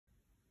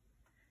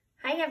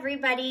Hi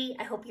everybody,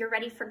 I hope you're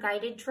ready for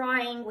guided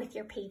drawing with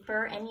your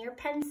paper and your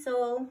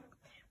pencil.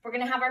 We're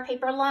gonna have our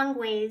paper long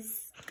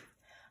ways.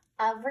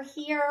 Over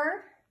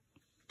here,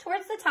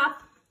 towards the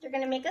top, you're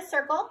gonna make a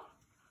circle.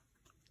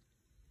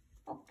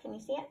 Oh, can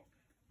you see it?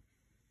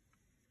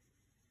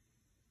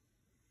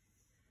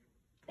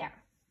 There.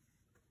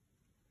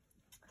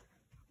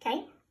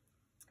 Okay,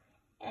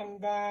 and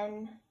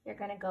then you're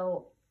gonna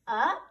go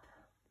up,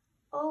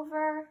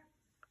 over,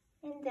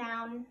 and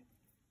down.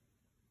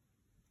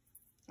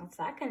 What's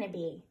that gonna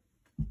be?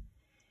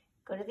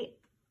 Go to the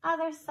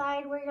other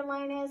side where your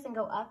line is and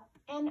go up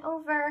and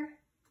over.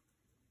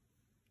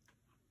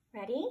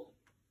 Ready?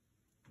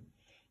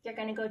 You're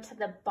gonna go to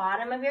the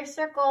bottom of your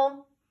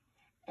circle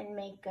and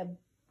make a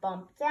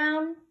bump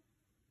down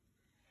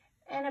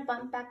and a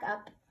bump back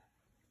up.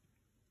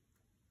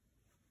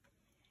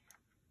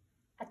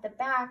 At the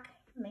back,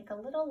 make a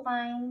little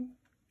line.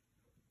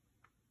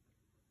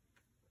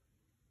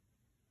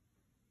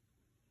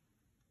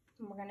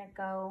 And we're gonna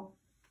go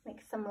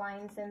make some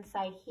lines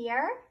inside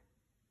here.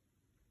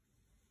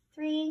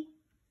 3,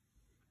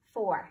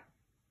 4.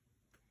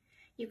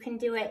 You can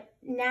do it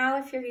now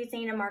if you're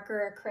using a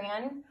marker or a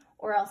crayon,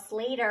 or else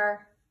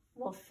later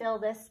we'll fill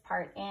this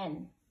part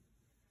in.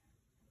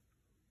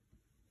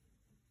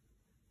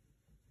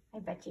 I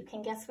bet you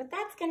can guess what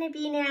that's gonna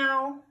be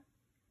now.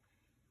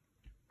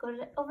 Go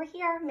to over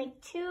here, make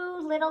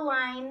 2 little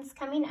lines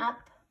coming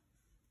up.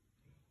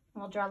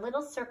 And we'll draw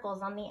little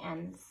circles on the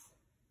ends.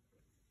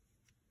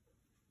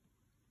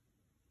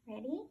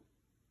 Ready?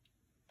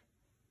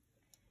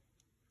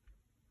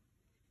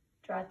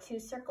 Draw 2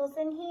 circles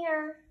in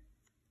here.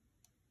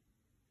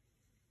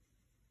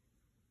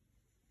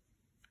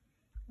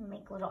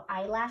 Make little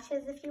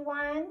eyelashes if you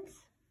want.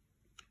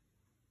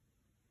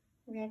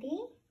 Ready?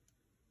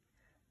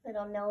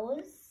 Little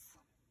nose.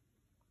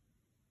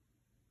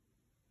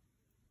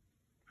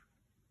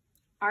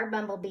 Our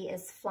bumblebee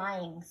is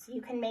flying, so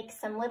you can make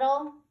some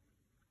little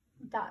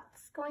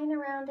dots going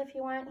around if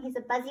you want. He's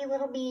a buzzy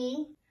little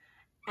bee.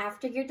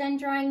 After you're done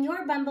drawing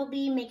your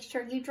bumblebee, make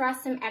sure you draw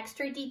some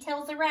extra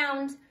details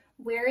around.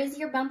 Where is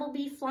your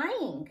bumblebee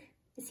flying?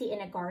 Is he in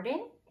a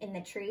garden, in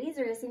the trees,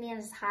 or is he in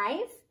his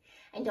hive?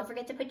 And don't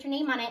forget to put your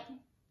name on it.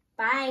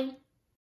 Bye.